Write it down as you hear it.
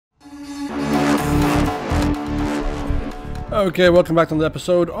Okay, welcome back to the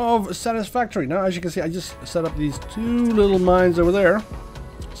episode of Satisfactory. Now, as you can see, I just set up these two little mines over there.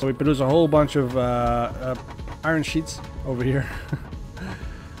 So we produce a whole bunch of iron sheets over here.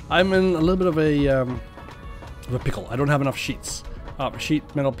 I'm in a little bit of a pickle. I don't have enough sheets.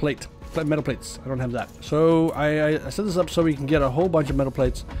 Metal plates. I don't have that. So I set this up so we can get a whole bunch of metal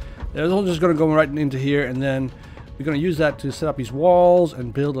plates. They're all just going to go right into here, and then we're going to use that to set up these walls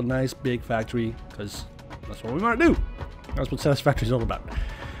and build a nice big factory, because that's what we want to do. That's what Satisfactory is all about.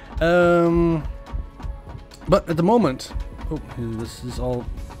 But at the moment, this is all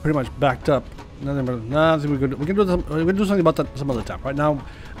pretty much backed up. Nothing. We can do something about that some other time. Right now,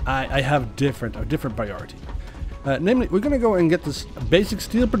 I have a different priority. Namely, we're going to go and get this basic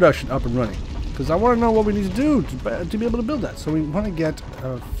steel production up and running, because I want to know what we need to do to be able to build that. So we want to get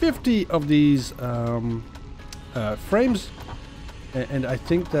 50 of these frames, and I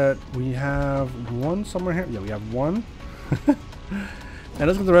think that we have one somewhere here. Yeah, we have one. And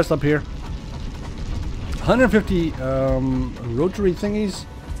let's get the rest up here. 150 rotary thingies,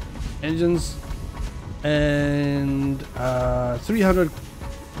 engines, and 300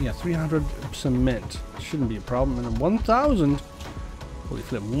 cement. Shouldn't be a problem. And then 1,000. Holy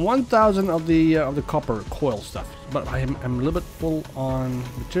flip! 1,000 of the copper coil stuff. But I'm a little bit full on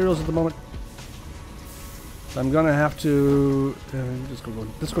materials at the moment. So I'm gonna have to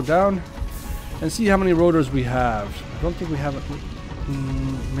let's go down and see how many rotors we have. I don't think we have it.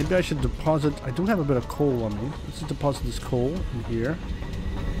 Maybe I should deposit. I do have a bit of coal on me. Let's just deposit this coal in here.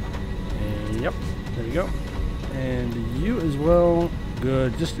 And yep, there we go. And you as well.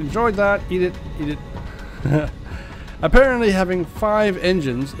 Good. Just enjoy that. Eat it. Eat it. Apparently, having 5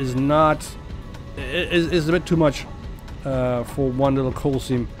 engines is is a bit too much for one little coal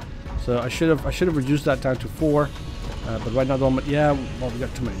seam. So I should have reduced that down to 4. But right now, yeah, well, we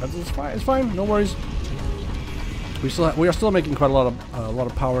got too many. But it's fine. It's fine. No worries. We are still making quite a lot of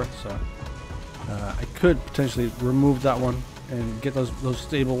power. So I could potentially remove that one and get those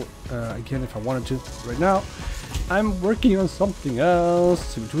stable again if I wanted to. Right now, I'm working on something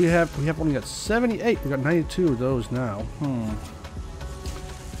else. We have only got 78. We got 92 of those now.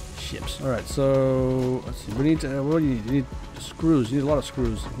 Ships. All right. So let's see. We need to. What do you need? You need screws. You need a lot of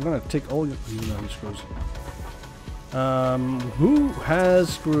screws. I'm gonna take all your screws. Who has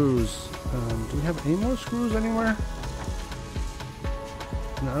screws? Do we have any more screws anywhere?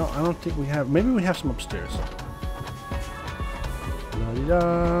 No, I don't think we have. Maybe we have some upstairs.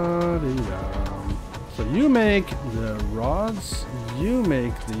 So you make the rods, you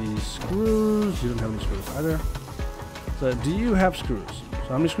make the screws. You don't have any screws either. So do you have screws? So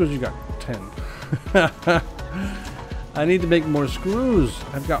how many screws you got? 10. I need to make more screws.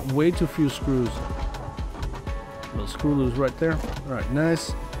 I've got way too few screws. Little screw loose right there. Alright,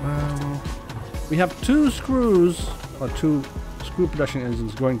 nice. We have 2 screws, or 2 screw production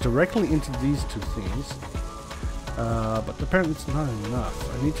engines going directly into these 2 things. But apparently it's not enough.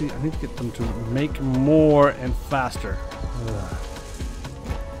 I need to get them to make more and faster.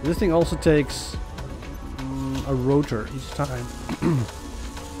 This thing also takes a rotor each time.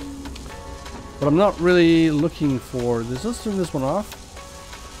 But I'm not really looking for this. Let's turn this one off.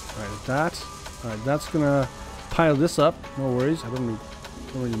 Alright, that. Alright, that's gonna pile this up. No worries. I don't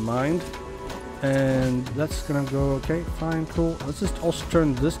really mind. And that's gonna go. Okay, fine, cool. Let's just also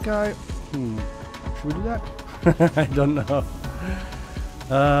turn this guy. Should we do that? I don't know.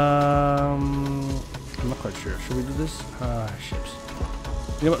 I'm not quite sure. Should we do this? Ships.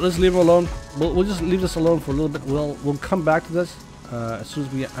 You know what? Let's leave him alone. We'll just leave this alone for a little bit. We'll come back to this as soon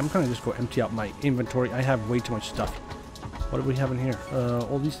as I'm gonna just go empty out my inventory. I have way too much stuff. What do we have in here?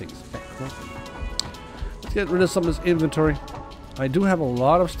 All these things. Okay, cool. Let's get rid of some of this inventory. I do have a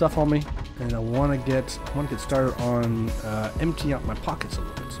lot of stuff on me, and I want to get started on emptying out my pockets a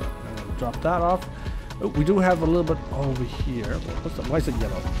little bit. So I'm gonna drop that off. Oh, we do have a little bit over here. Why is it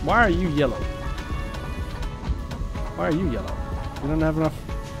yellow? Why are you yellow? Why are you yellow? We don't have enough.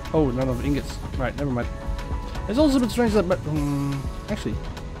 Oh, not enough ingots. Right, never mind. It's also a bit strange that, but actually,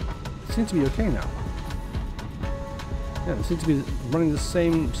 it seems to be okay now. Yeah, it seems to be running the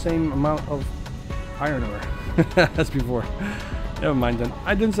same amount of iron ore as before. Never mind then.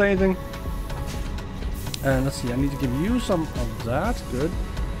 I didn't say anything. And let's see. I need to give you some of that. Good.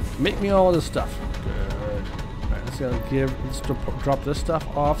 Make me all this stuff. Good. Alright, let's see. Let's drop this stuff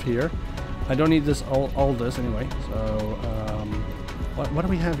off here. I don't need this all this anyway. So what do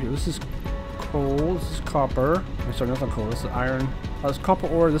we have here? This is coal. This is copper. I'm sorry, that's not coal. This is iron. Oh, this is copper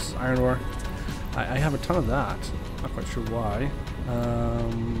ore. This is iron ore. I have a ton of that. Not quite sure why.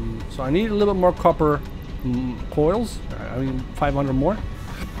 So I need a little bit more copper coils. I mean, 500 more.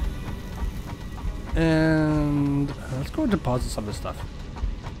 And let's go and deposit some of this stuff.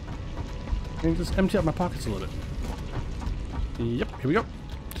 And just empty out my pockets a little bit. Yep, here we go.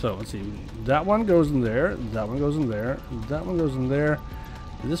 So let's see. That one goes in there. That one goes in there. That one goes in there.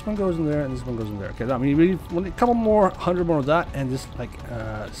 This one goes in there, and this one goes in there. Okay, I mean, we need a couple more, 100 more of that, and just like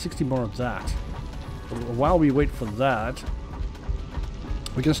 60 more of that. While we wait for that,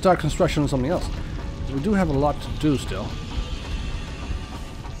 we can start construction on something else. We do have a lot to do still.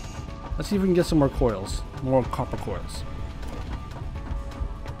 Let's see if we can get some more coils, more copper coils.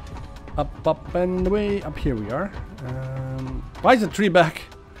 Up, up, and away. Up here we are. Why is the tree back?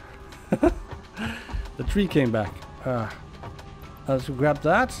 The tree came back. Let's grab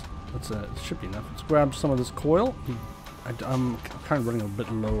that. Let's, it should be enough. Let's grab some of this coil. I'm kind of running a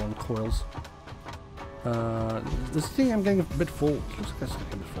bit low on coils. This thing I'm getting a bit full. Looks like it's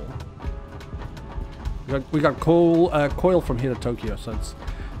getting a bit full. We got coil from here to Tokyo, so it's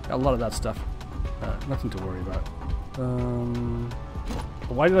got a lot of that stuff. Nothing to worry about.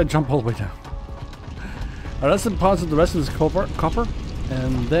 Why did I jump all the way down? Alright, let's deposit the rest of this copper,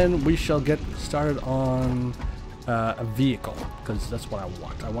 and then we shall get started on a vehicle, because that's what I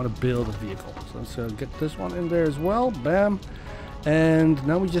want. I want to build a vehicle. So let's get this one in there as well. Bam. And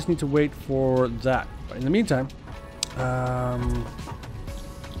now we just need to wait for that. But in the meantime,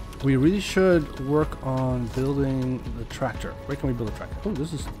 we really should work on building the tractor. Where can we build a tractor? Oh,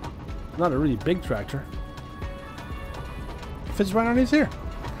 this is not a really big tractor. Fits right underneath here.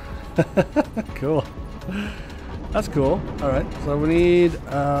 Cool. That's cool. Alright, so we need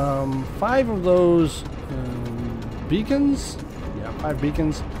 5 of those beacons. Yeah, 5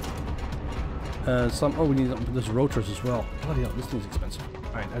 beacons. Oh, we need those rotors as well. Bloody hell, this thing's expensive.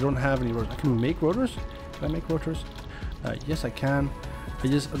 Alright, I don't have any rotors. Can we make rotors? Can I make rotors? Yes, I can.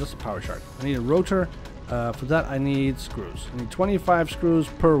 That's a power shard. I need a rotor. For that, I need screws. I need 25 screws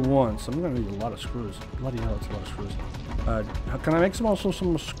per one. So I'm going to need a lot of screws. Bloody hell, that's a lot of screws. Can I make some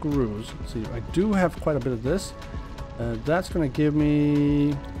screws? Let's see, I do have quite a bit of this. That's going to give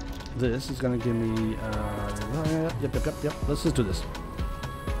me... This is going to give me... Yep. Let's just do this.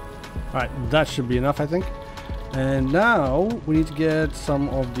 Alright, that should be enough, I think. And now, we need to get some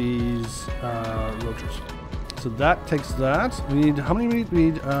of these rotors. So that takes that. We need... How many we need? We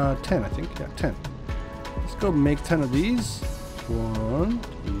need 10, I think. Yeah, 10. Let's go make 10 of these. 1,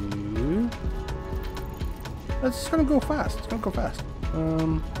 2... It's gonna go fast. It's gonna go fast.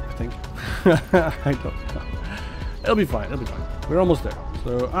 I think. I don't know. It'll be fine. It'll be fine. We're almost there.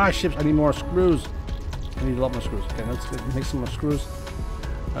 So, ships. I need more screws. I need a lot more screws. Okay, let's make some more screws.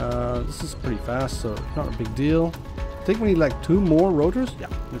 This is pretty fast, so not a big deal. I think we need like 2 more rotors. Yeah,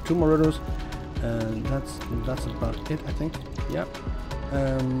 2 more rotors, and that's about it. I think. Yeah.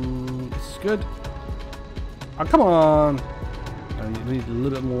 This is good. Oh, come on! I need a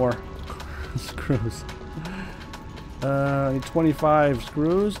little bit more screws. I need 25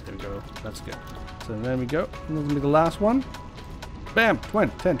 screws. There we go. That's good. So then we go. And then we the last one. Bam!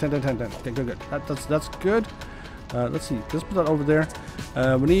 20, 10. Okay, good. That's good. Let's see. Let's put that over there.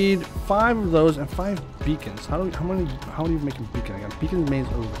 We need 5 of those and 5 beacons. How do you make a beacon again? Beacon made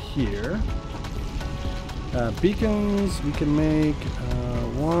over here. Beacons we can make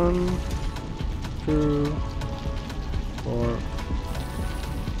 1, 2, 4,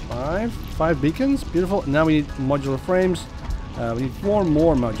 5 beacons. Beautiful. Now we need modular frames. We need 4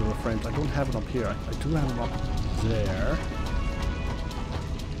 more modular frames. I don't have it up here. I do have it up there.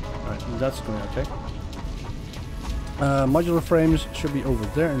 Alright, that's going okay. Modular frames should be over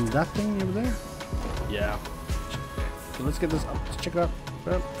there, and that thing over there? Yeah. So let's get this up. Let's check it out.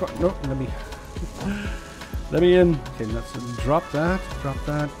 No, let me in. Okay, let's drop that.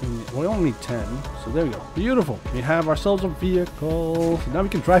 And we only need 10. So there we go. Beautiful. We have ourselves a vehicle. So now we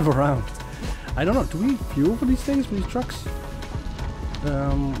can drive around. I don't know. Do we need fuel for these things, for these trucks?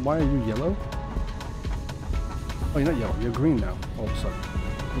 Why are you yellow? Oh, you're not yellow. You're green now, all of a sudden.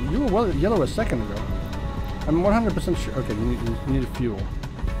 You were yellow a second ago. I'm 100% sure. Okay, you need fuel.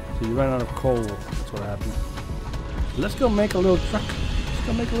 So you ran out of coal. That's what happened. Let's go make a little truck.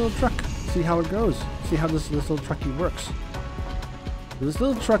 See how it goes. See how this little trucky works. This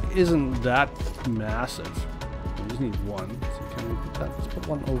little truck isn't that massive. We just need one. So can we put that? Let's put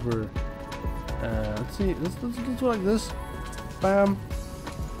one over. Let's see. Let's do like this. Bam.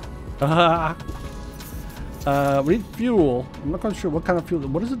 We need fuel. I'm not quite sure what kind of fuel.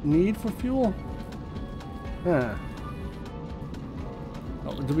 What does it need for fuel? Yeah.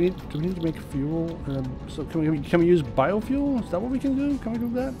 Oh, do we need to make fuel? So can we use biofuel? Is that what we can do? Can we do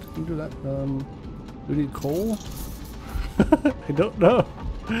that? Can we do that? Do we need coal? I don't know.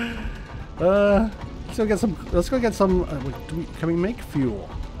 Let's go get some. Can we make fuel?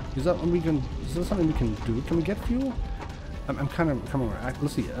 Is that what we can? Is that something we can do? Can we get fuel? I'm kind of coming around.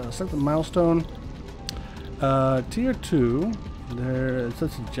 Let's see. Select the milestone. Tier 2. There. It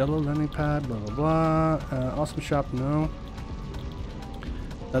says Jello landing pad. Blah blah blah. Awesome shop. No.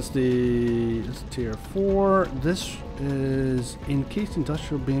 That's the. This is tier 4. This is encased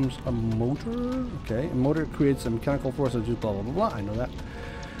industrial beams. A motor. Okay. A motor creates a mechanical force that do blah blah blah blah. I know that.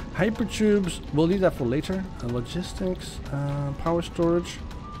 Hypertubes. We'll need that for later. Logistics. Power storage.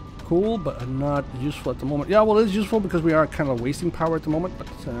 Cool, but not useful at the moment. Yeah, well, it is useful because we are kind of wasting power at the moment, but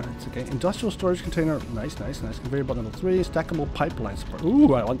it's okay. Industrial storage container, nice. Conveyor belt number 3, stackable pipeline support.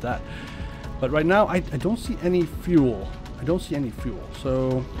 Ooh, I want that. But right now, I don't see any fuel.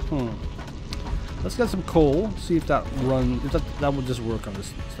 So, let's get some coal. See if that that will just work on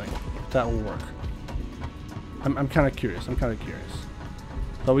this thing. That will work. I'm kind of curious.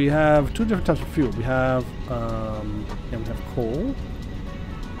 So we have 2 different types of fuel. We have we have coal.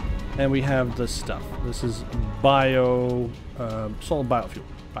 And we have this stuff. This is solid biofuel.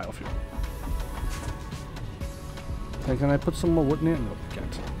 Okay, can I put some more wood in it? No, I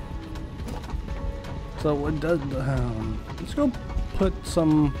can't. So what does? Let's go put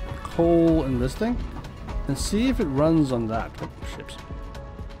some coal in this thing and see if it runs on that. Oh, ships.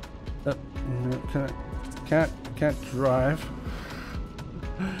 Can't drive.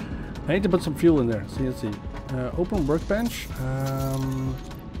 I need to put some fuel in there. Let's see. Open workbench.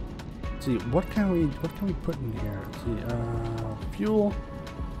 See, what can we put in here? Let's see, fuel.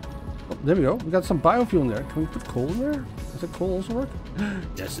 Oh, there we go. We got some biofuel in there. Can we put coal in there? Does that coal also work?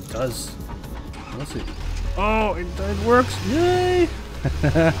 Yes, it does. Let's see. Oh, it works! Yay!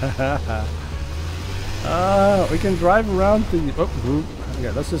 We can drive around the. Oh,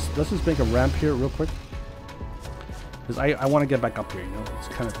 okay. Let's just make a ramp here real quick. Because I want to get back up here. You know, it's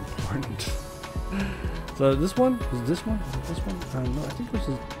kind of important. So this one is this one. Is it this one? No, I think this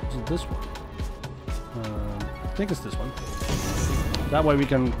is this one. I think it's this one. That way we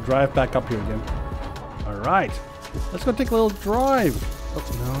can drive back up here again. All right, let's go take a little drive.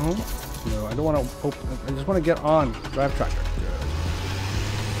 Oh no, I don't want to open. I just want to get on drive tractor.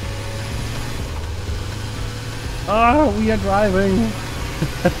 Oh, we are driving,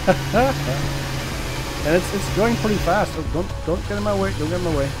 and it's going pretty fast. So don't get in my way. Don't get in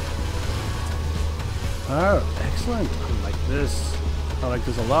my way. Oh, excellent. I like this. I like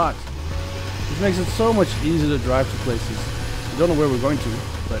this a lot. This makes it so much easier to drive to places. I don't know where we're going to,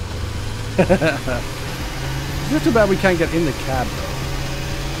 but it's just too bad we can't get in the cab though.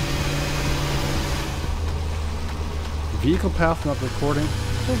 Vehicle path not recording.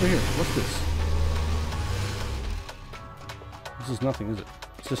 What's over here? What's this? This is nothing, is it?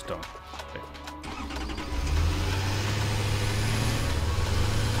 It's just stone. Okay.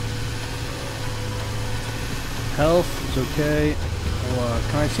 Health is okay.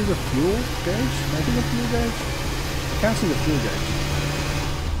 Can I see the fuel gauge? Can I see the fuel gauge? I can't see the fuel gauge.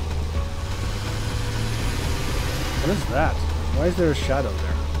 What is that? Why is there a shadow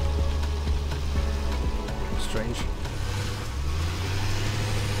there? Strange.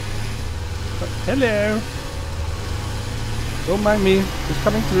 But, hello! Don't mind me, it's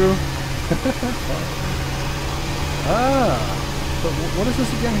coming through. So what is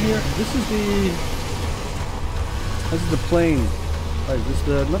this again here? This is the plane. Sorry, this is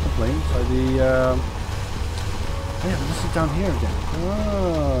the, not the plane, sorry, the, yeah, this is down here again.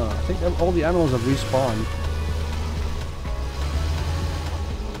 Ah, I think all the animals have respawned.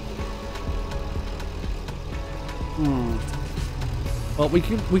 Well, we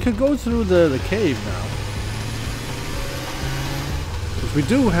could go through the cave now. Because we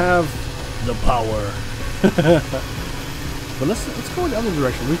do have the power. But let's go in the other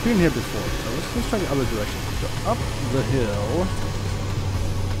direction. We've been here before, so let's try the other direction. So up the hill.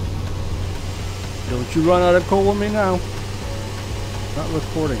 Don't you run out of coal with me now. Not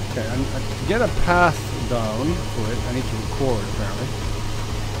recording. Okay, to get a path down for it, I need to record apparently.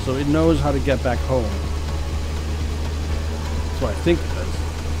 So it knows how to get back home. That's what I think it does.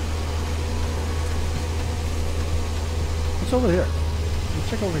 What's over here? Let's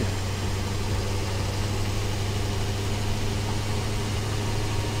check over here.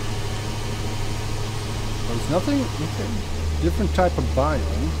 There's nothing, okay. Different type of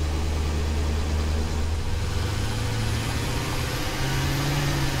biome.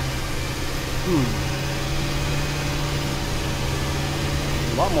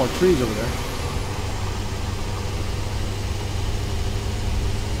 A lot more trees over there.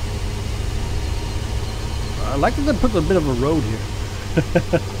 I like that they put a bit of a road here.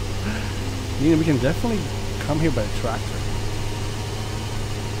 You know, we can definitely come here by tractor.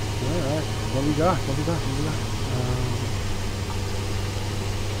 Alright, what we got?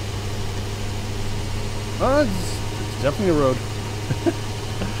 Oh, it's definitely a road.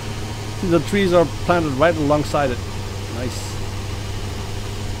 The trees are planted right alongside it. Nice.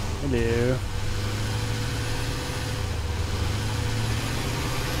 Hello.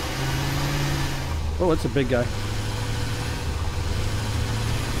 Oh, it's a big guy.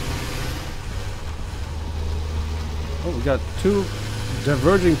 Oh, we got two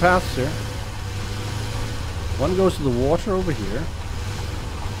diverging paths here. One goes to the water over here.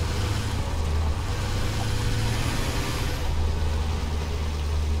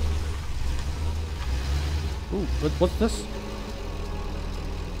 Ooh, what's this?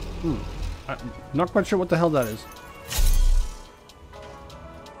 I'm not quite sure what the hell that is.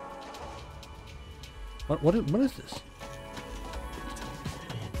 What is this?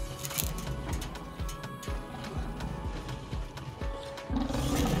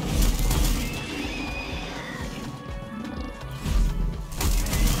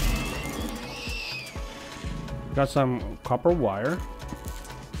 Got some copper wire.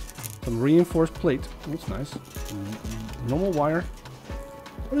 Some reinforced plate. That's nice. Normal wire.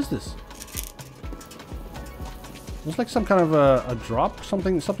 What is this? Looks like some kind of a drop.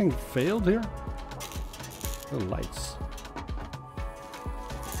 Something failed here. The lights.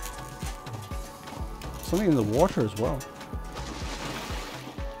 Something in the water as well.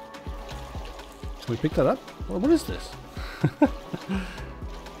 Can we pick that up? What is this?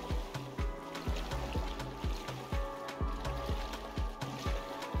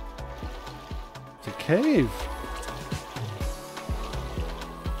 It's a cave.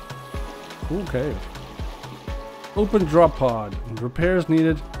 Cool cave. Open drop pod. Repairs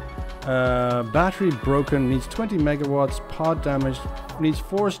needed. Battery broken. Needs 20 megawatts. Pod damaged. Needs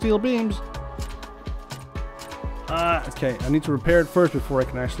 4 steel beams. Okay. I need to repair it first before I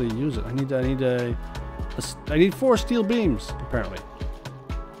can actually use it. I need 4 steel beams apparently.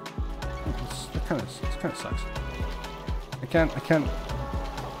 That kind of sucks. I can't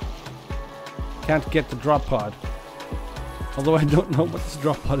get the drop pod. Although I don't know what this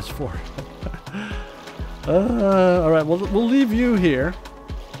drop pod is for. Alright, we'll leave you here.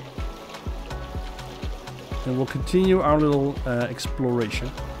 And we'll continue our little exploration.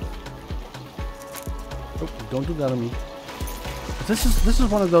 Oh, don't do that on me. This is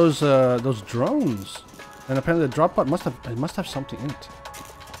one of those drones. And apparently the drop pod must have something in it.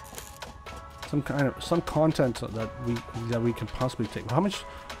 Some content that we can possibly take. How much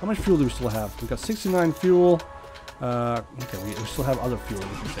fuel do we still have? We've got 69 fuel. Okay, we still have other fuel we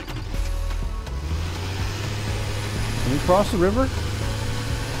can take. Can we cross the river?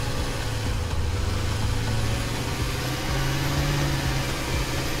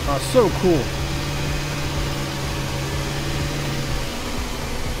 Oh, so cool.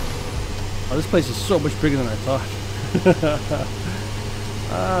 Oh, this place is so much bigger than I thought.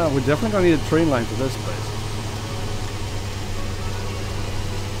 We're definitely gonna need a train line for this place.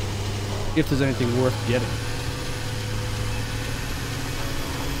 If there's anything worth getting.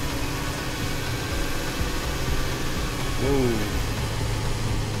 Whoa.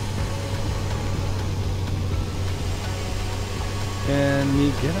 Can we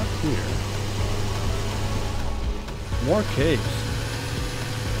get up here? More caves.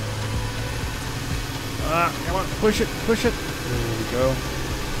 Come on, push it. There we go.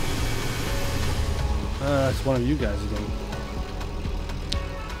 It's one of you guys again.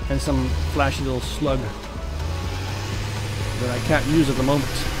 And some flashy little slug that I can't use at the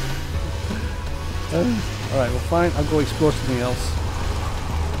moment. Alright, well fine, I'll go explore something else.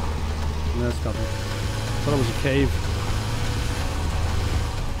 No, that's nothing. Thought it was a cave.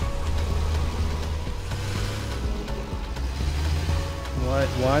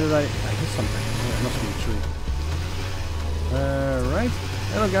 Why did I hit something? Oh, it must be a tree. Alright.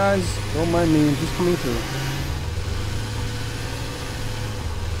 Hello guys, don't mind me, I'm just coming through.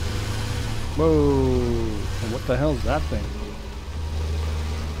 Whoa! And what the hell is that thing?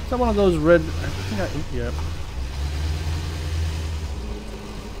 Is that one of those red? Yep.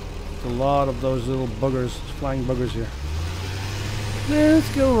 There's a lot of those little buggers, flying buggers here. Let's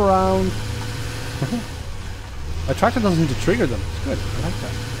go around. A tractor doesn't need to trigger them. It's good. I like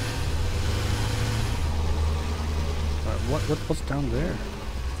that. Alright, what's down there?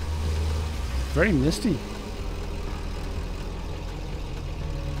 Very misty.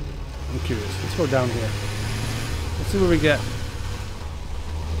 I'm curious. Let's go down here. Let's see what we get.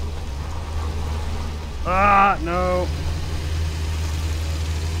 Ah, no.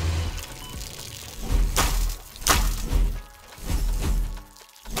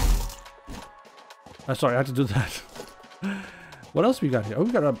 Sorry, I had to do that. What else we got here? Oh,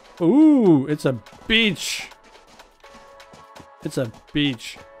 we got a... Ooh, it's a beach. It's a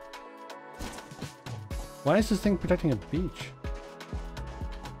beach. Why is this thing protecting a beach?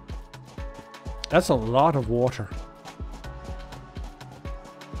 That's a lot of water.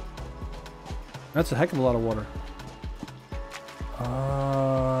 That's a heck of a lot of water.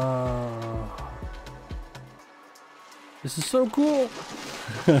 This is so cool.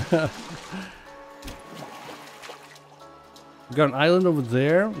 We got an island over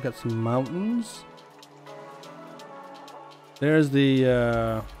there. We got some mountains. There's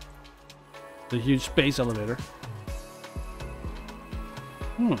the huge space elevator.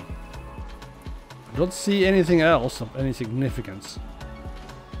 I don't see anything else of any significance.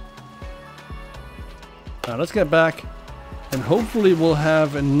 Let's get back, and hopefully we'll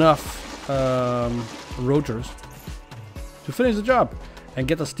have enough rotors to finish the job and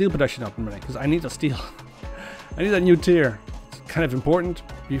get the steel production up and running, because I need the steel. I need that new tier. It's kind of important.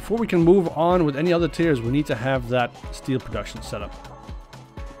 Before we can move on with any other tiers, we need to have that steel production set up.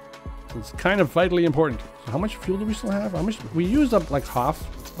 So it's kind of vitally important. So how much fuel do we still have? How much? We used up like half.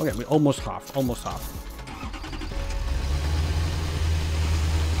 Okay, we almost half. Almost half.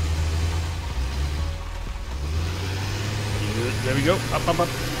 There we go. Up, up, up.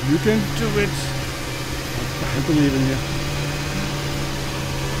 You can do it. I believe in you.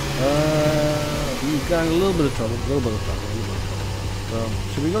 We've got a little bit of trouble.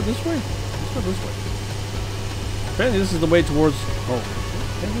 Should we go this way? Let's go this way. Apparently this is the way towards... Oh.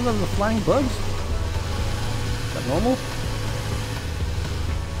 Isn't that the flying bugs? Is that normal?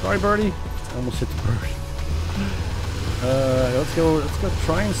 Sorry, birdie. I almost hit the bird. Let's go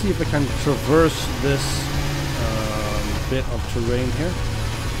try and see if I can traverse this bit of terrain here.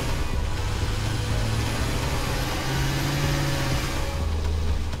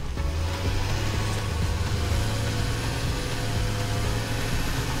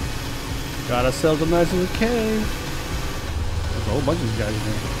 Got ourselves a nice little cave. There's a whole bunch of these guys in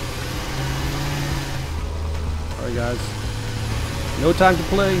here. Alright guys. No time to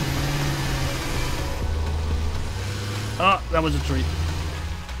play. Ah, that was a tree.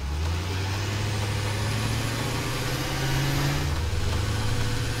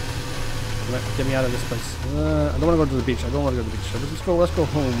 Get me out of this place. I don't want to go to the beach. Let's go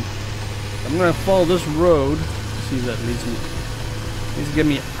home. I'm gonna follow this road. See if that leads me. Needs to get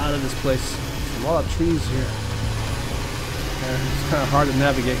me out of this place. There's a lot of trees here. It's kind of hard to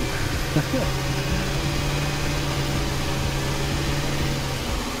navigate.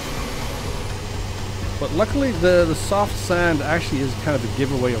 But luckily the soft sand actually is kind of a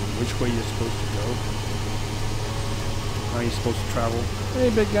giveaway of which way you're supposed to go. How you're supposed to travel. Hey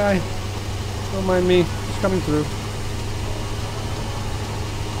big guy. Don't mind me. Just coming through.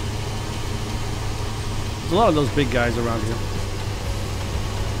 There's a lot of those big guys around here.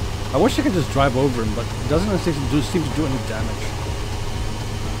 I wish I could just drive over him, but it doesn't seem to do any damage.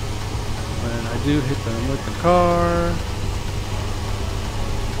 And I do hit them with the car.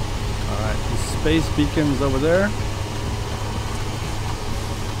 Alright, the space beacon's over there.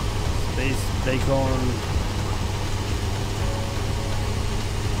 Space bacon.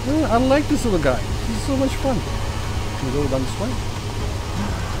 I like this little guy. He's so much fun. Can we go down this way?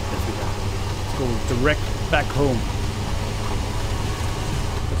 Yes, we can. Let's go direct back home.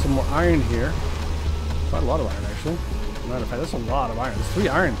 Got some more iron here. Quite a lot of iron, actually. Matter of fact, that's a lot of iron. There's 3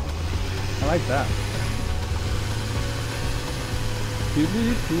 iron. I like that.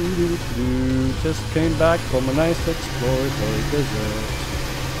 Just came back from a nice exploratory visit.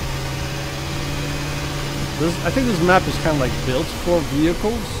 I think this map is kind of like built for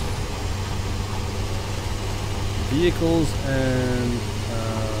vehicles. And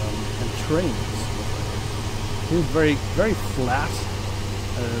trains. It's very, very flat,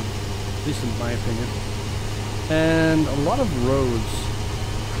 at least in my opinion. And a lot of roads.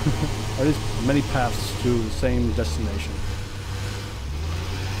 Or at least many paths to the same destination.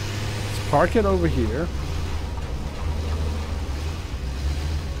 Let's park it over here.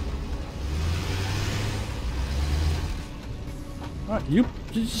 Alright, you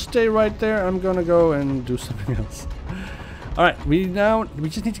just stay right there. I'm gonna go and do something else. Alright, we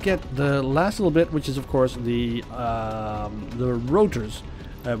just need to get the last little bit, which is of course the rotors.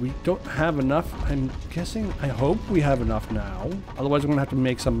 We don't have enough. I'm guessing, I hope we have enough now. Otherwise, we're gonna have to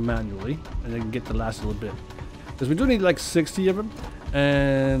make some manually and then get the last little bit. Because we do need like 60 of them.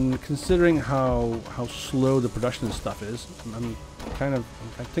 And considering how slow the production and stuff is,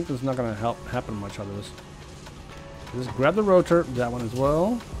 I think there's not gonna happen much out of this. Just grab the rotor, that one as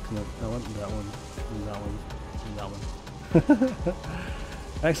well. No, that one, and that one, and that one.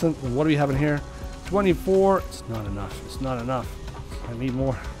 Excellent. And what do we have in here? 24. It's not enough. It's not enough. I need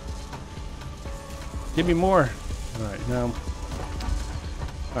more. Give me more. Alright, now.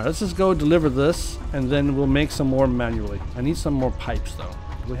 Alright, let's just go deliver this, and then we'll make some more manually. I need some more pipes, though.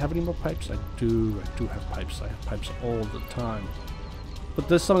 Do we have any more pipes? I do have pipes. I have pipes all the time. Put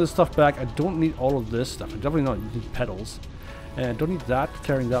this, some of this stuff back. I don't need all of this stuff. I definitely don't need pedals. And I don't need that.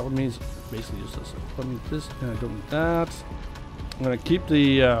 Carrying that with me is basically useless. I don't need this, and I don't need that. I'm gonna keep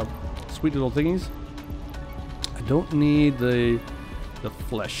the sweet little thingies. I don't need the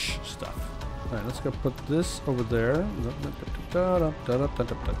flesh stuff. Alright, let's go put this over there.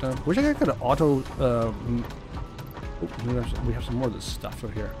 Wish I could auto... we have some more of this stuff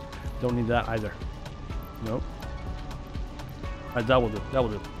over here. Don't need that either. Nope. Alright, that will do. That will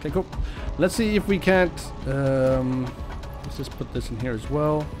do. Okay, cool. Let's see if we can't... let's just put this in here as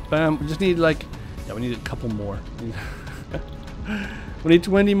well. Bam. We just need like... Yeah, we need a couple more. We need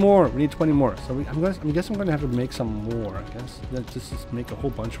 20 more. We need 20 more. So I guess I'm going to have to make some more. I guess. Let's just make a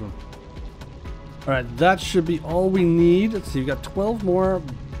whole bunch of them. Alright, that should be all we need. Let's see, we got 12 more.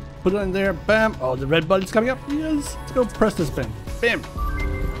 Put it in there. Bam. Oh, the red button's coming up. Yes. Let's go press this button. Bam.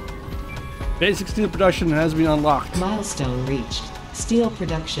 Basic steel production has been unlocked. Milestone reached. Steel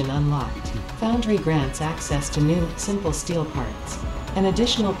production unlocked. Foundry grants access to new, simple steel parts. An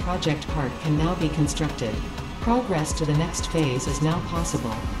additional project part can now be constructed. Progress to the next phase is now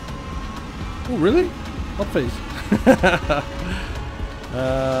possible. Oh, really? What phase?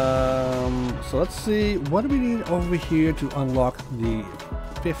 So let's see, what do we need over here to unlock the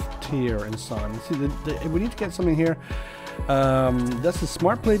 5th tier and so on? Let's see, we need to get something here. That's the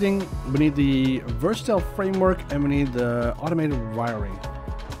smart plating, we need the versatile framework, and we need the automated wiring.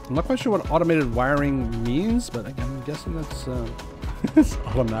 I'm not quite sure what automated wiring means, but I'm guessing that's it's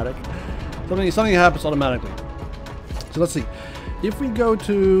automatic. Something happens automatically. So let's see. If we go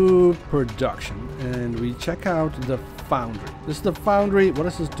to production and we check out the foundry. This is the foundry. What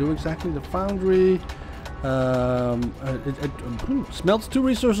does this do exactly? The foundry it smelts 2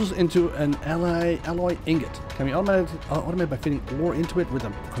 resources into an alloy ingot. Can be automated by feeding ore into it with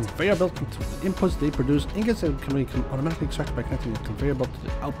a conveyor belt to the inputs. They produce ingots that can be automatically extracted by connecting a conveyor belt to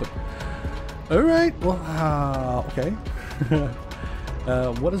the output. Alright, well, okay.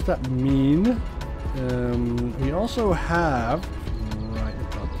 What does that mean? We also have... Right,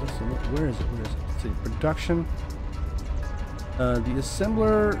 where is it? Let's see, production. The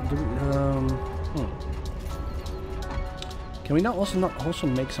assembler... Can we not also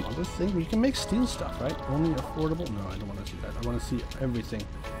make some other thing? We can make steel stuff, right? Only affordable? No, I don't want to see that. I want to see everything.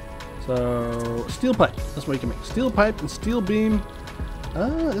 So, steel pipe. That's what you can make. Steel pipe and steel beam.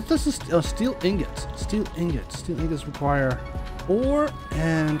 This is steel ingots. Steel ingots. Steel ingots require ore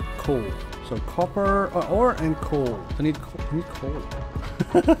and coal. So copper, ore and coal. I need coal.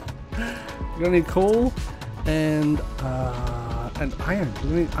 You're gonna need coal and iron. We're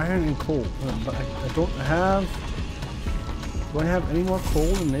gonna need iron and coal. But I don't have. Do I have any more coal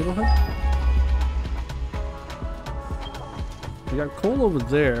in the neighborhood? We got coal over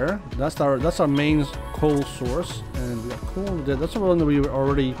there. That's our main coal source, and we got coal over there. That's the one that we were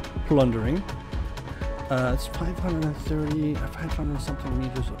already plundering. It's 530, 500 something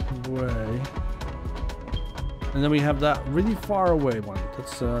meters away. And then we have that really far away one.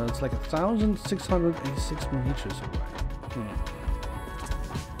 That's it's like 1,686 meters away.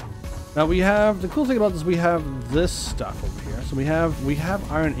 Now we have, the cool thing about this, we have this stuff over here. So we have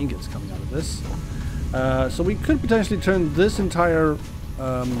iron ingots coming out of this. So we could potentially turn this entire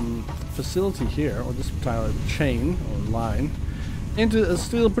facility here, or this entire chain or line, into a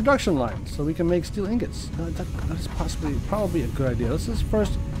steel production line, so we can make steel ingots. That is probably a good idea. Let's just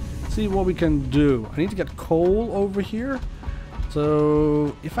first see what we can do. I need to get coal over here.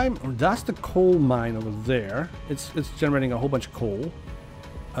 So if that's the coal mine over there. It's generating a whole bunch of coal.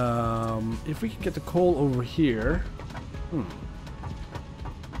 If we can get the coal over here.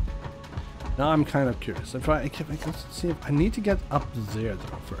 Now I'm kind of curious. Let's see if I need to get up there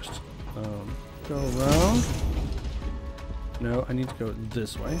though first. Go around. No, I need to go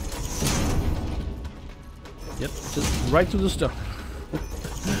this way. Yep, just right through the stone.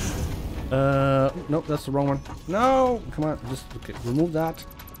 Nope, that's the wrong one. No, come on, just okay. Remove that,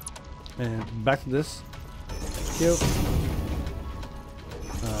 and back to this. Thank you.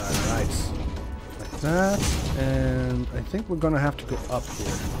 Alright, like that, and I think we're gonna have to go up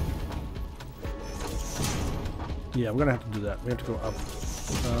here. Yeah, we're gonna have to do that. We have to go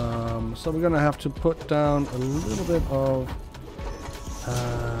up. So we're gonna have to put down a little bit of,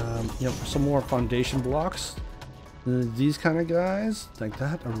 some more foundation blocks. These kind of guys, like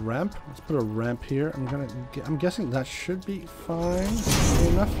that. A ramp. Let's put a ramp here. I'm guessing that should be fine. Okay,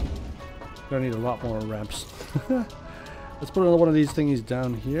 enough. Gonna need a lot more ramps. Let's put another one of these thingies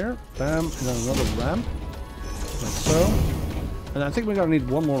down here. Bam, and then another ramp, like so. And I think we're gonna need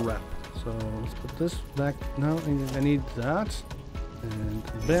one more ramp. So let's put this back. No, I need that. And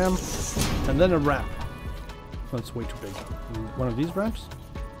bam. And then a ramp. That's way too big. One of these ramps?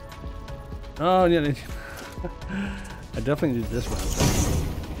 Oh, yeah. I definitely need this ramp.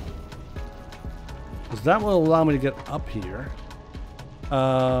 Because that will allow me to get up here.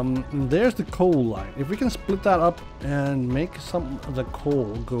 There's the coal line. If we can split that up and make some of the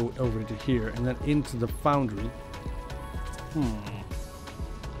coal go over to here and then into the foundry.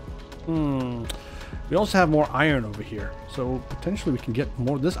 We also have more iron over here, so potentially we can get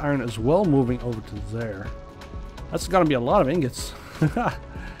more of this iron as well moving over to there. That's gonna be a lot of ingots. So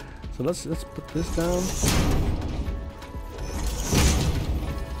let's put this down.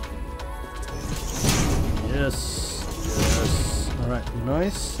 Yes. All right,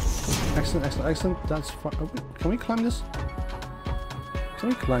 nice. Excellent. That's fine. Oh, can we climb this? Can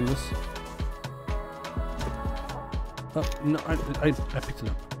we climb this? Oh no, I picked it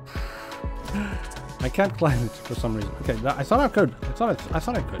up. I can't climb it for some reason. Okay, I thought I could. I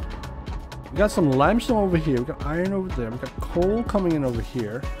thought I could. We got some limestone over here. We got iron over there. We got coal coming in over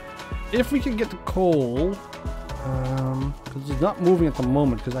here. If we can get the coal, because it's not moving at the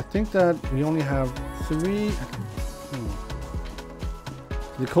moment. Because I think that we only have 3.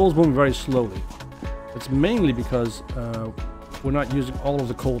 The coal's moving very slowly. It's mainly because we're not using all of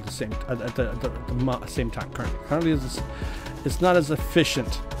the coal at the same time. Currently, it's not as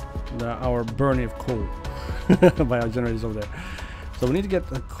efficient. Our burning of coal by our generators over there. So we need to get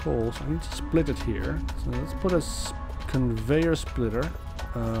the coal. So I need to split it here. So let's put a conveyor splitter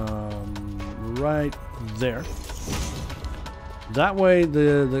right there. That way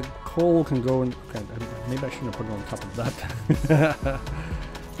the coal can go in. Okay, maybe I shouldn't have put it on top of that.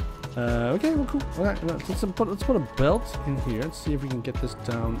 Okay, well, cool. Alright, let's put a belt in here. Let's see if we can get this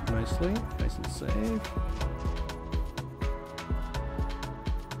down nicely, nice and safe.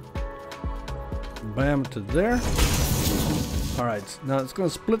 Bam to there. Alright, now it's going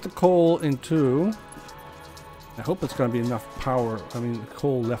to split the coal in 2. I hope it's going to be enough power. I mean,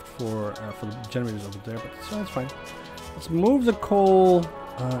 coal left for the generators over there, but that's fine. Let's move the coal.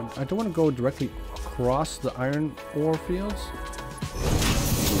 I don't want to go directly across the iron ore fields.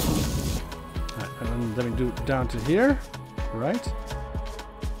 And then we do it down to here, right?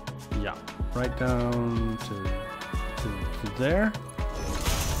 Yeah, right down to there.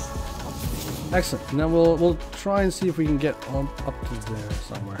 Excellent. Now we'll try and see if we can get up to there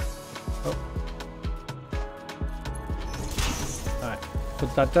somewhere. Oh. Alright,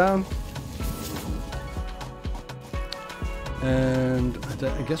 put that down. And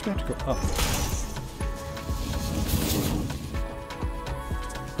I guess we have to go up.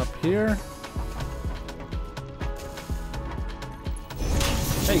 Up here.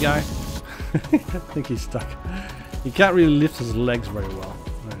 Hey guy. I think he's stuck. He can't really lift his legs very well.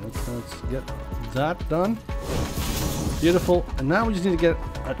 Alright, let's get that done. Beautiful. And now we just need to get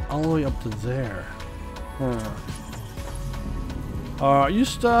it all the way up to there. Are you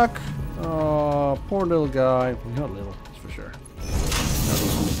stuck? Oh, poor little guy. Not little, that's for sure.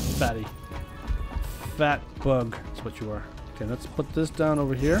 Fatty. Fat bug. That's what you are. Okay, let's put this down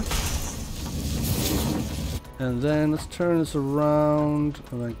over here. And then let's turn this around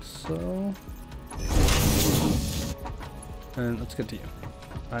like so. And let's get to you.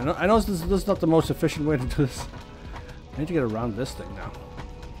 I know this is not the most efficient way to do this. I need to get around this thing now.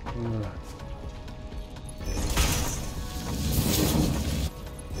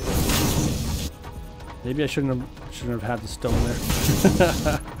 Maybe I shouldn't have had the stone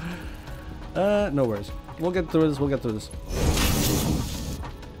there. No worries. We'll get through this.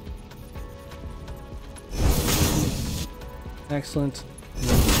 Excellent.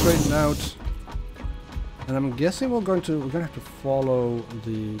 Straighten out. And I'm guessing we're gonna have to follow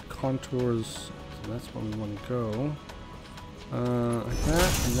the contours. So that's where we want to go. Like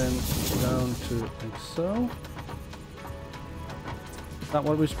that, and then down to like so. Is that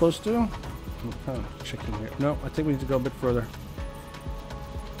what we're supposed to do? I'm kind of checking here. No, I think we need to go a bit further.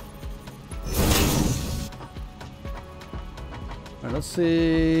 Alright, let's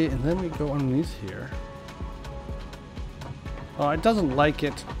see. And then we go underneath here. Oh, it doesn't like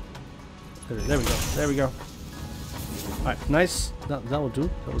it. There we go. Alright, nice. That will do.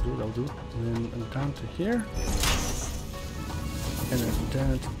 And then down to here. And then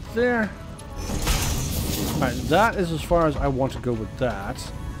down to there. Alright, that is as far as I want to go with that.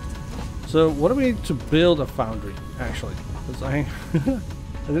 So what do we need to build a foundry, actually? Because I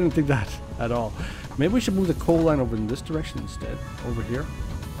didn't think that at all. Maybe we should move the coal line over in this direction instead, over here.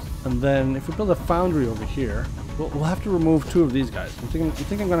 And then if we build a foundry over here, we'll have to remove 2 of these guys. I think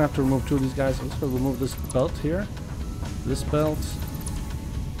I'm going to have to remove 2 of these guys. I'm just going to remove this belt here. this belt,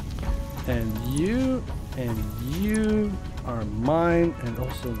 and you are mine, and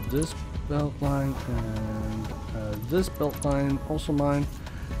also this belt line, and this belt line also mine.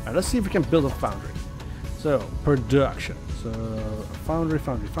 Alright, let's see if we can build a foundry. So, production. So, foundry.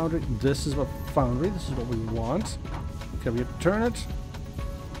 This is what foundry, this is what we want. Okay, we turn it.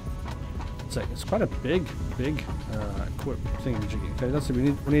 It's quite a big equip thingy. Okay, let's see.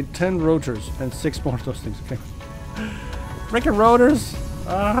 We need 10 rotors and 6 more of those things. Okay, freaking rotors.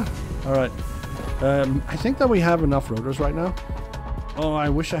 All right. I think that we have enough rotors right now. Oh, I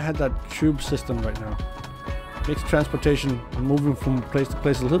wish I had that tube system right now. Makes transportation and moving from place to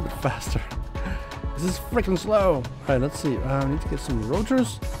place a little bit faster. This is freaking slow. All right, let's see. I need to get some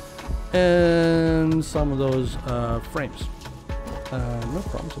rotors and some of those frames. No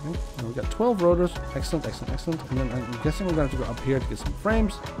problems, I think. We've got 12 rotors. Excellent. And then I'm guessing we're going to have to go up here to get some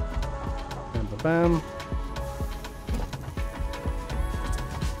frames. Bam, bam, bam.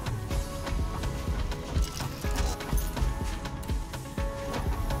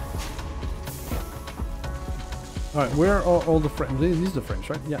 Alright, where are all the frames? These are the frames,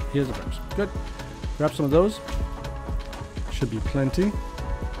 right? Yeah, here's the frames. Good. Grab some of those. Should be plenty.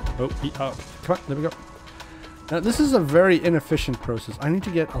 Oh, come on, there we go. Now, this is a very inefficient process. I need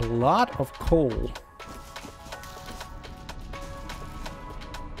to get a lot of coal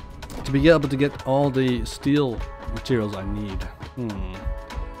to be able to get all the steel materials I need.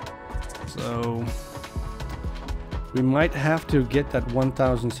 So we might have to get that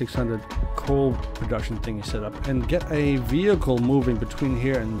 1,600 coal production thingy set up and get a vehicle moving between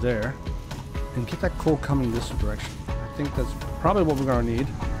here and there and get that coal coming this direction. I think that's probably what we're gonna need.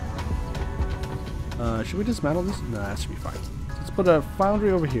 Should we dismantle this? No, that should be fine. Let's put a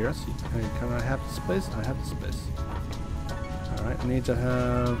foundry over here. Let's see. Can I have the space? I have the space. Alright, I need to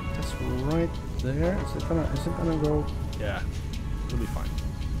have this right there. Is it gonna go? Yeah. It'll be fine.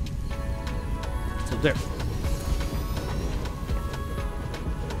 So there.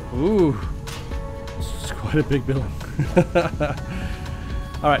 Ooh. This is quite a big building.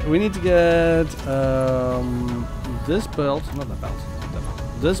 Alright, we need to get this belt, not that belt.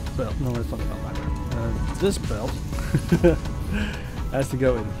 This belt, no, it's not the belt either. This belt has to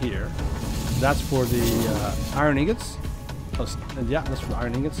go in here. That's for the iron ingots. Oh, yeah, that's for the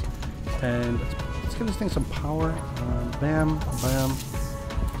iron ingots. And let's give this thing some power. Bam, bam.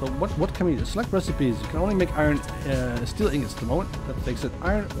 So what can we do? Select recipes. You can only make iron, steel ingots at the moment. That takes it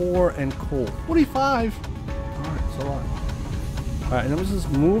iron ore and coal. 45. All right, that's a lot. All right, and then let's just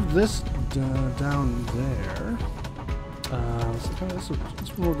move this down there.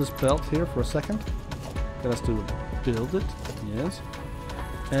 Let's remove this belt here for a second. Get us to build it. Yes.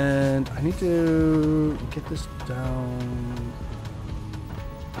 And I need to get this down.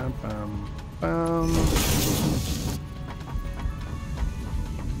 Bam, bam, bam.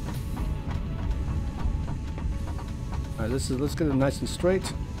 Alright, let's get it nice and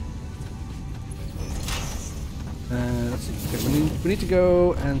straight. And let's see. Okay, we need to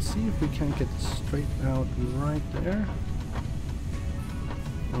go and see if we can get it straight out right there.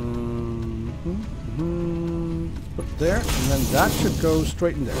 Put it there, and then that should go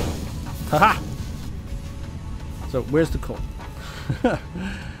straight in there. Haha! So where's the coal?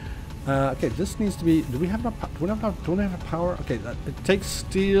 Okay, this needs to be. Do we have enough? Do we have enough power? Okay, it takes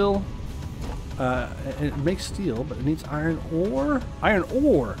steel. It makes steel, but it needs iron ore. Iron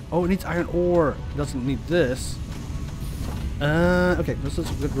ore. Oh, it needs iron ore. It doesn't need this. Okay, let's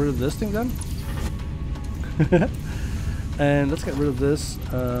just get rid of this thing then. And let's get rid of this.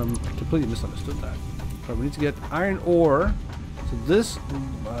 I completely misunderstood that. But we need to get iron ore. So this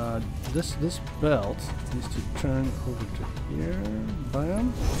this belt needs to turn over to here.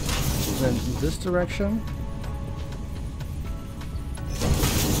 Bam. Then this direction.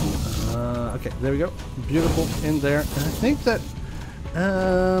 Okay, there we go. Beautiful in there. And I think that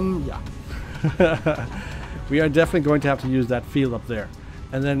yeah. We are definitely going to have to use that field up there.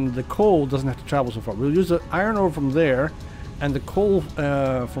 And then the coal doesn't have to travel so far. We'll use the iron ore from there and the coal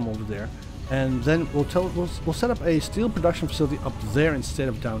from over there. And then we'll set up a steel production facility up there instead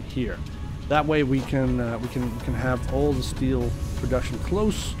of down here. That way we can have all the steel production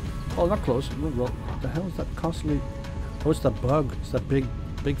close. Oh, not close. Well, what the hell is that constantly? Oh, it's that bug. It's that big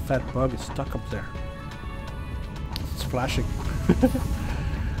fat bug. It's stuck up there. It's flashing.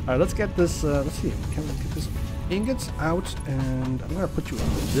 All right, let's get this. Let's see. Can we get this ingots out? And I'm gonna put you on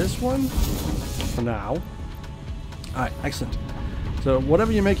this one for now. All right, excellent. So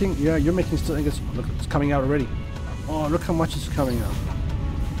whatever you're making, yeah, you're making steel ingots. Look, it's coming out already. Oh, look how much is coming out.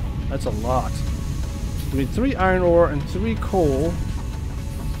 That's a lot. We need 3 iron ore and 3 coal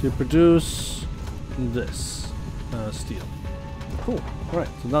to produce this. steel. Cool. All right.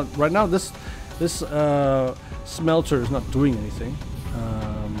 So now, right now, this smelter is not doing anything.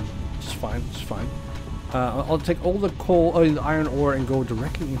 It's fine. It's fine. I'll take all the coal, the iron ore, and go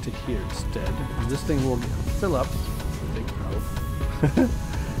directly into here instead. And this thing will fill up. I think.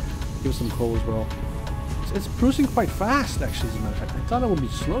 Give some coal as well. It's producing quite fast, actually. As a matter of fact, I thought it would be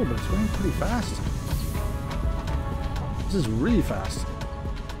slow, but it's running pretty fast. This is really fast.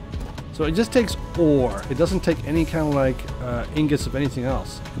 So it just takes ore. It doesn't take any kind of like ingots of anything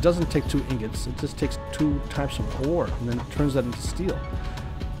else. It doesn't take 2 ingots. It just takes 2 types of ore, and then it turns that into steel.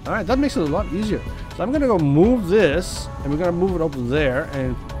 All right, that makes it a lot easier. So I'm gonna go move this, and we're gonna move it over there,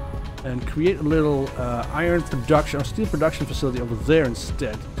 and create a little iron production or steel production facility over there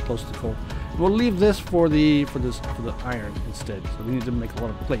instead, close to coal. We'll leave this for the iron instead. So we need to make a lot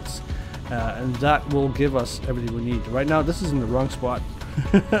of plates, and that will give us everything we need. Right now, this is in the wrong spot.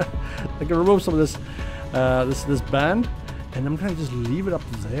 I can remove some of this this band, and I'm gonna just leave it up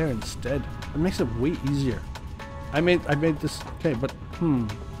there instead. It makes it way easier. I made this okay, but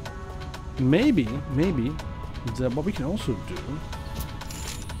maybe what we can also do.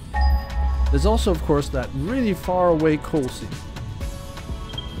 There's also, of course, that really far away coal seam.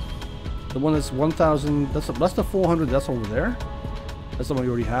 The one that's 1,000. That's the 400. That's over there. That's the one we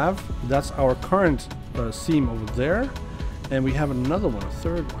already have. That's our current seam over there. And we have another one, a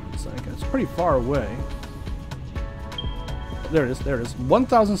third one. It's pretty far away. There it is. There it is.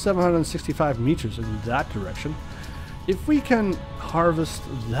 1,765 meters in that direction. If we can harvest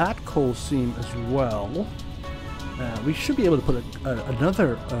that coal seam as well, we should be able to put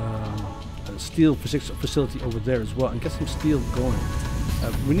another steel facility over there as well and get some steel going.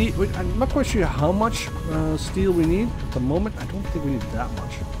 I'm not quite sure how much steel we need at the moment. I don't think we need that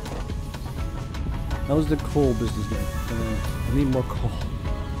much. How's the coal business going? I need more coal.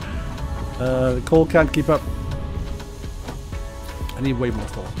 The coal can't keep up. I need way more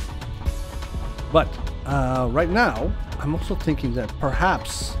coal. But right now, I'm also thinking that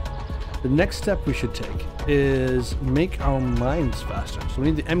perhaps the next step we should take is make our mines faster. So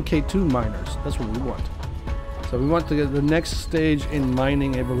we need the MK2 miners. That's what we want. So we want to get the next stage in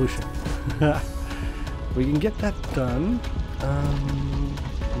mining evolution. We can get that done.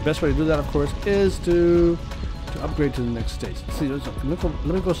 The best way to do that, of course, is to upgrade to the next stage. Let's see, let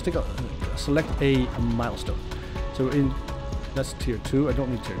me go select a milestone. So that's tier 2. I don't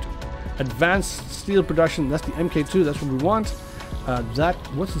need tier 2. Advanced steel production. That's the MK2. That's what we want.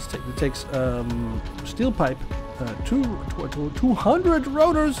 What's this take? It takes steel pipe. 200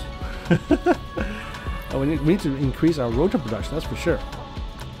 rotors. Oh, we need to increase our rotor production. That's for sure.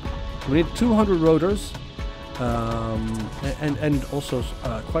 We need 200 rotors. And also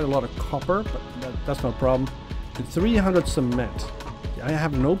quite a lot of copper, but that's no problem. And 300 cement. I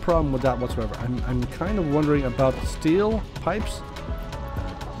have no problem with that whatsoever. I'm kind of wondering about the steel pipes,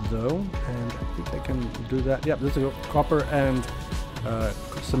 though, and I think I can do that. Yep, there's a copper and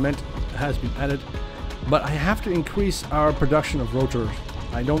cement has been added, but I have to increase our production of rotors.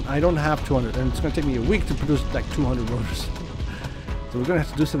 I don't have 200, and it's going to take me a week to produce like 200 rotors. So we're going to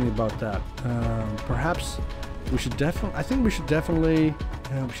have to do something about that. Perhaps. We should definitely. I think we should definitely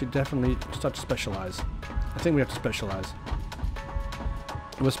start to specialize. I think we have to specialize.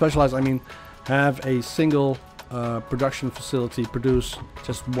 And with specialize, I mean have a single production facility produce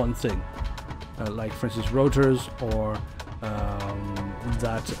just one thing, like for instance rotors or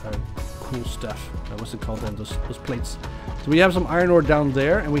that cool stuff. What's it called then? Those plates. So we have some iron ore down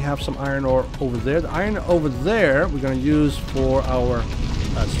there, and we have some iron ore over there. The iron over there we're going to use for our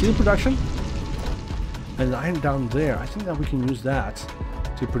steel production. And the iron down there, I think that we can use that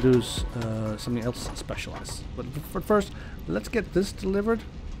to produce something else specialized. But first, let's get this delivered.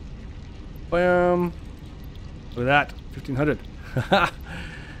 Look at that, 1,500.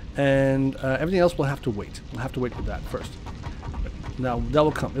 And everything else will have to wait. We'll have to wait with that first. Now, that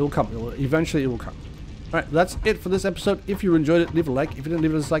will come. It will come. Eventually, it will come. Alright, that's it for this episode. If you enjoyed it, leave a like. If you didn't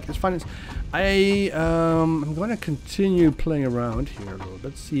leave a dislike, it's fine. I'm going to continue playing around here a little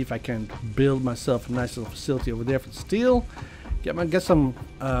bit. See if I can build myself a nice little facility over there for steel. Get some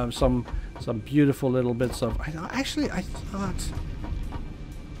beautiful little bits of. I thought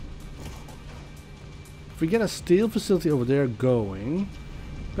if we get a steel facility over there going,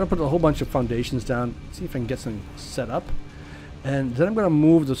 I'm gonna put a whole bunch of foundations down. See if I can get something set up. And then I'm going to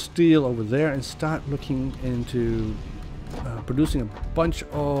move the steel over there and start looking into producing a bunch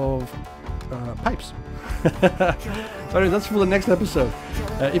of pipes. Alright, that's for the next episode.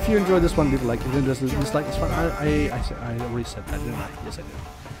 If you enjoyed this one, leave a like. If you didn't dislike, it's fine. I already said that, didn't I? Yes, I did.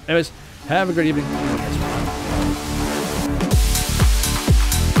 Anyways, have a great evening.